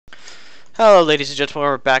Hello, ladies and gentlemen.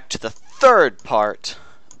 We're back to the third part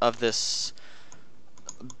of this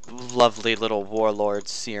lovely little Warlord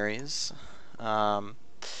series. I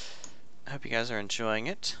hope you guys are enjoying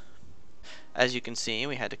it. As you can see,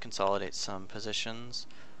 we had to consolidate some positions,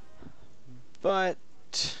 but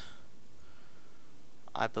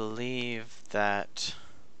I believe that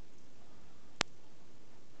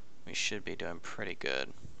we should be doing pretty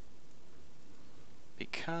good,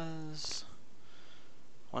 because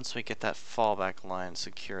once we get that fallback line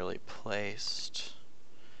securely placed,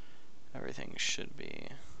 everything should be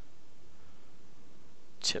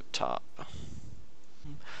tip-top.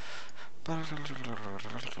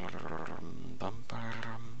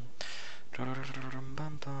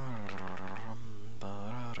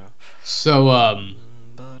 So,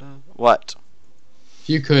 What? if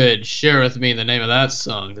you could share with me the name of that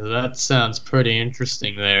song, 'cause that sounds pretty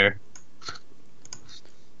interesting there.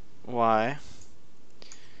 Why?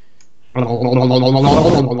 That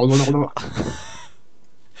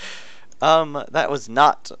was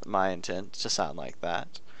not my intent to sound like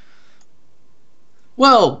that.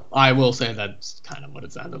 Well, I will say that's kind of what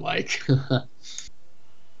it sounded like.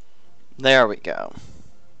 There we go.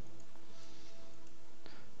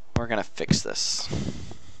 We're gonna fix this.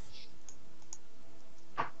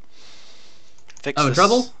 Fix Having this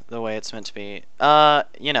trouble? the way it's meant to be.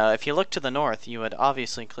 You know, if you look to the north, you would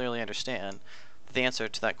obviously clearly understand that the answer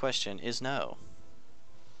to that question is no.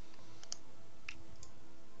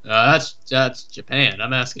 That's Japan.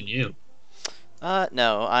 I'm asking you.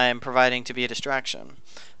 No, I am providing to be a distraction.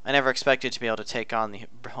 I never expected to be able to take on the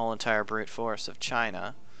whole entire brute force of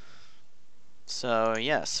China. So,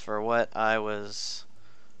 yes, for what I was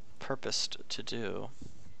purposed to do.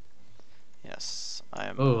 Yes, I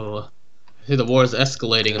am. Oh, I see the war is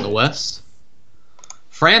escalating in the west.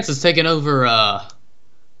 France has taken over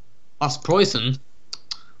Ostpreußen.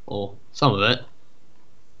 Well, some of it.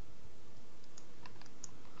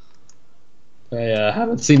 I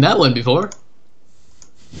haven't seen that one before.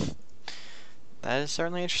 That is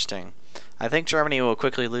certainly interesting. I think Germany will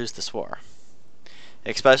quickly lose this war.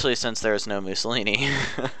 Especially since there is no Mussolini.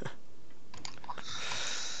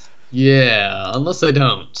 Yeah, unless they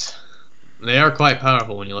don't. They are quite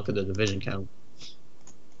powerful when you look at the division count.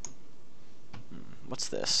 What's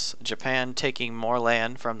this? Japan taking more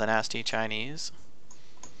land from the nasty Chinese?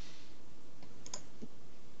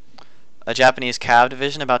 A Japanese cav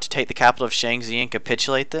division about to take the capital of Shaanxi and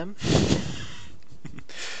capitulate them?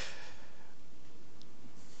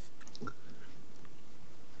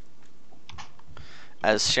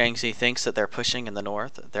 As Shaanxi thinks that they're pushing in the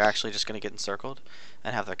north, they're actually just going to get encircled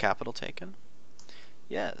and have their capital taken.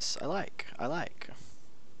 Yes, I like.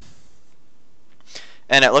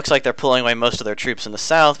 And it looks like they're pulling away most of their troops in the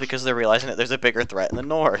south because they're realizing that there's a bigger threat in the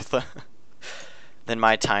north than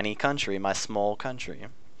my tiny country, my small country.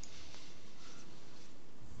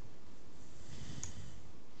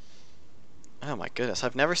 Oh my goodness,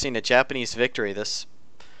 I've never seen a Japanese victory this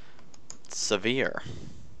severe.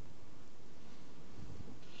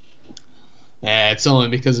 Yeah, it's only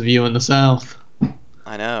because of you in the south.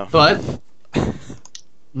 I know. But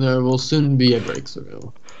there will soon be a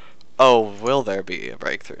breakthrough. Oh, will there be a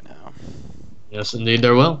breakthrough now? Yes, indeed,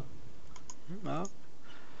 there will. Oh.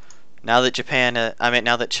 Now that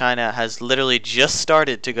now that China has literally just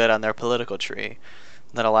started to go down their political tree,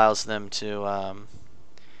 that allows them to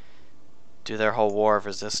do their whole war of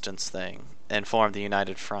resistance thing and form the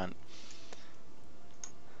United Front.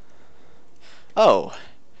 Oh,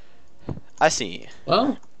 I see.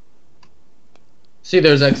 Well, see,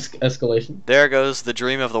 there's escalation. There goes the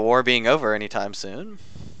dream of the war being over anytime soon.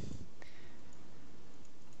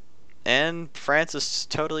 And France is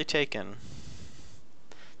totally taken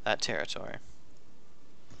that territory.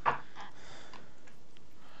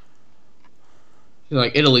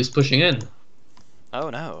 Like Italy's pushing in. Oh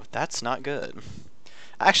no, that's not good.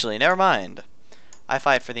 Actually, never mind. I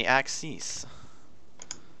fight for the Axis.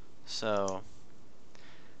 So,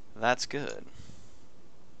 that's good.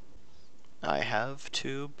 I have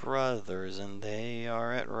two brothers and they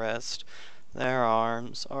are at rest. Their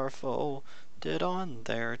arms are folded on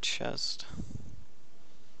their chest.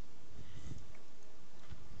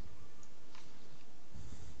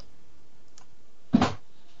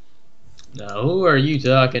 Now, who are you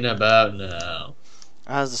talking about now?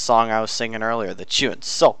 That was the song I was singing earlier that you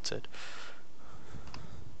insulted.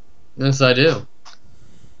 Yes, I do.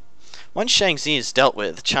 Once Shaanxi is dealt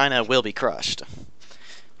with, China will be crushed.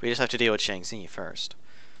 We just have to deal with Shaanxi first.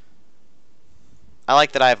 I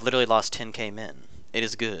like that I have literally lost 10k men. It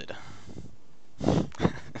is good.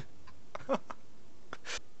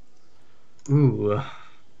 Ooh.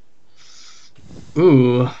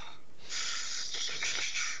 Ooh.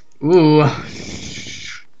 Ooh.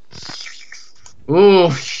 Ooh.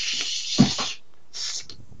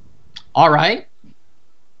 Alright.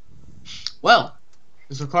 Well,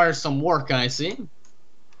 this requires some work, I see.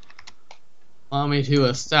 Allow me to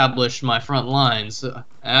establish my front lines.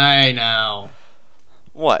 Aye, now.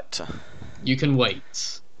 What? You can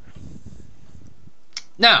wait.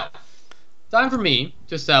 Now, time for me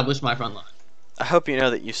to establish my front line. I hope you know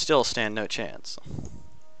that you still stand no chance.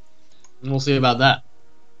 And we'll see about that.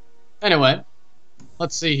 Anyway,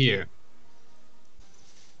 let's see here.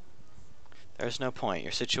 There's no point.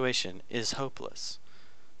 Your situation is hopeless.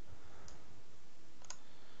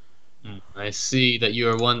 I see that you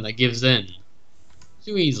are one that gives in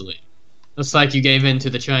too easily. Looks like you gave in to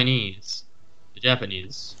the Chinese. The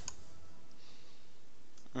Japanese.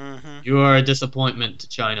 Mm-hmm. You are a disappointment to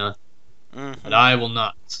China, Mm-hmm. but I will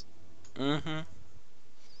not. Mm-hmm.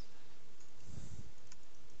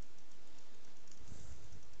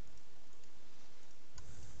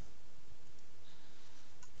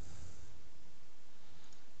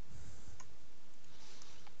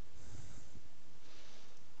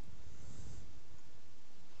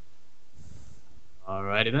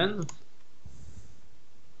 Alrighty then.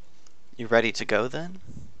 You ready to go then?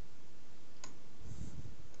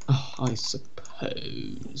 Oh, I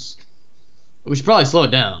suppose. We should probably slow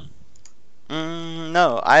it down.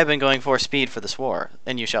 No, I have been going for speed for this war,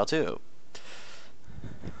 and you shall too.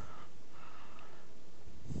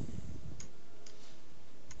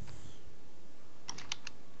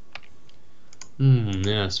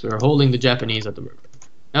 Yes, we're holding the Japanese at the river.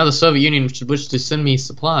 Now the Soviet Union should wish to send me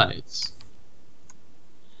supplies.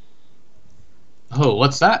 Oh,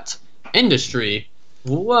 what's that? Industry.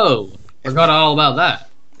 Whoa, forgot all about that.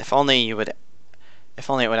 If only you would. If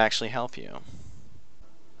only it would actually help you.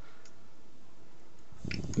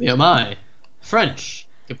 Yeah, my French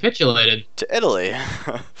capitulated. To Italy.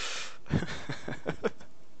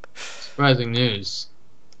 Surprising news.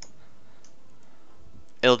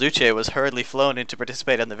 Il Duce was hurriedly flown in to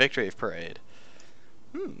participate in the victory parade.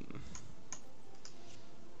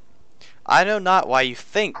 I know not why you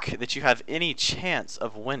think that you have any chance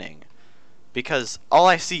of winning, because all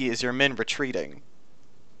I see is your men retreating.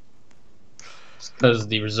 Because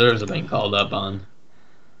the reserves are being called up on.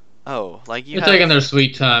 Oh, like you They're have, taking their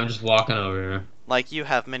sweet time just walking over here. like you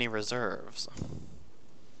have many reserves.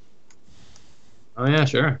 Oh yeah,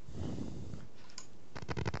 sure.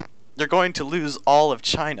 You're going to lose all of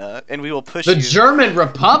China, and we will push The you. German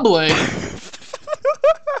Republic?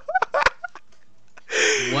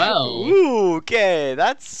 Well. Ooh, okay,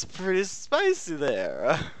 that's pretty spicy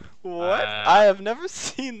there. What? I have never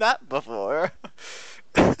seen that before.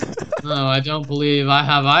 No, I don't believe I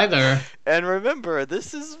have either. And remember,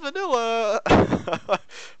 this is vanilla.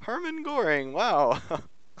 Hermann Goring, wow.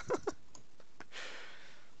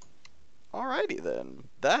 Alrighty then.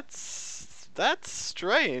 That's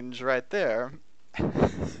strange right there.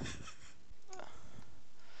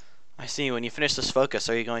 I see. When you finish this focus,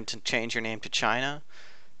 are you going to change your name to China?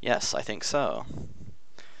 Yes, I think so.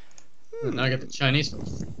 Now I get the Chinese.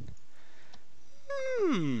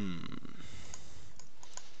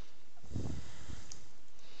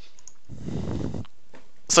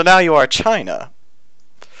 So now you are China.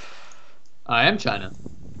 I am China.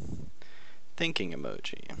 Thinking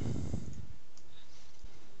emoji.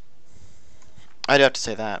 I'd have to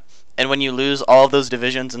say that. And when you lose all those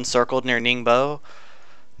divisions encircled near Ningbo,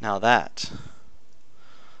 now that.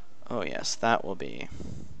 Oh yes, that will be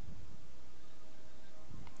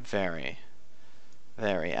very,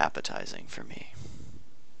 very appetizing for me.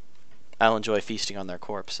 I'll enjoy feasting on their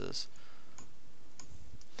corpses.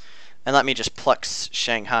 And let me just pluck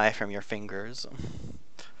Shanghai from your fingers.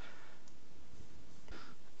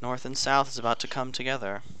 North and South is about to come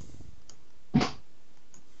together.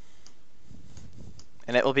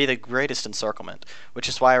 And it will be the greatest encirclement, which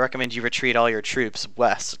is why I recommend you retreat all your troops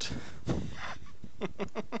west.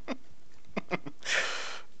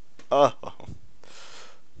 Oh.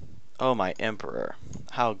 Oh, my emperor.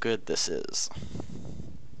 How good this is.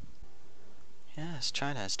 Yes,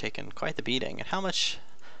 China has taken quite the beating. And how much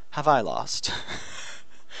have I lost?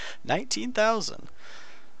 19,000.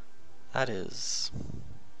 That is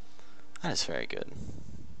very good.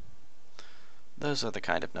 Those are the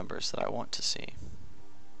kind of numbers that I want to see.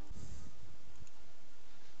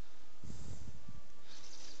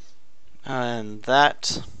 And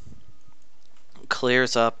that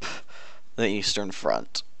clears up the Eastern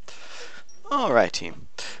Front. Alrighty.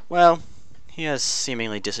 Well, he has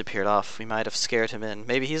seemingly disappeared off. We might have scared him in.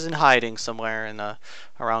 Maybe he's in hiding somewhere in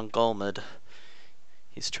around Golmud.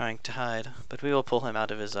 He's trying to hide, but we will pull him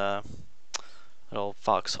out of his little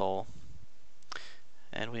foxhole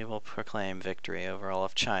and we will proclaim victory over all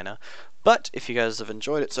of China. But if you guys have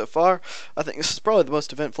enjoyed it so far, I think this is probably the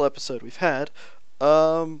most eventful episode we've had.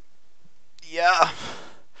 Yeah.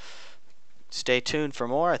 Stay tuned for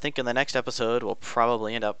more. I think in the next episode we'll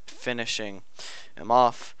probably end up finishing him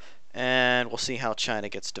off, and we'll see how China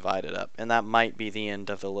gets divided up. And that might be the end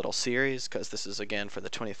of the little series, because this is again for the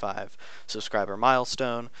 25 subscriber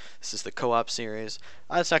milestone. This is the co-op series.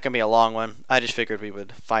 It's not going to be a long one. I just figured we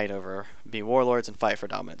would be warlords and fight for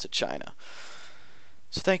dominance of China.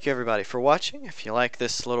 So thank you everybody for watching. If you like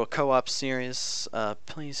this little co-op series,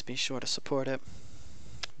 please be sure to support it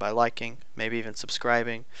by liking, maybe even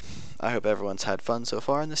subscribing. I hope everyone's had fun so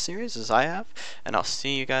far in this series, as I have, and I'll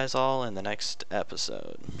see you guys all in the next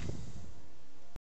episode.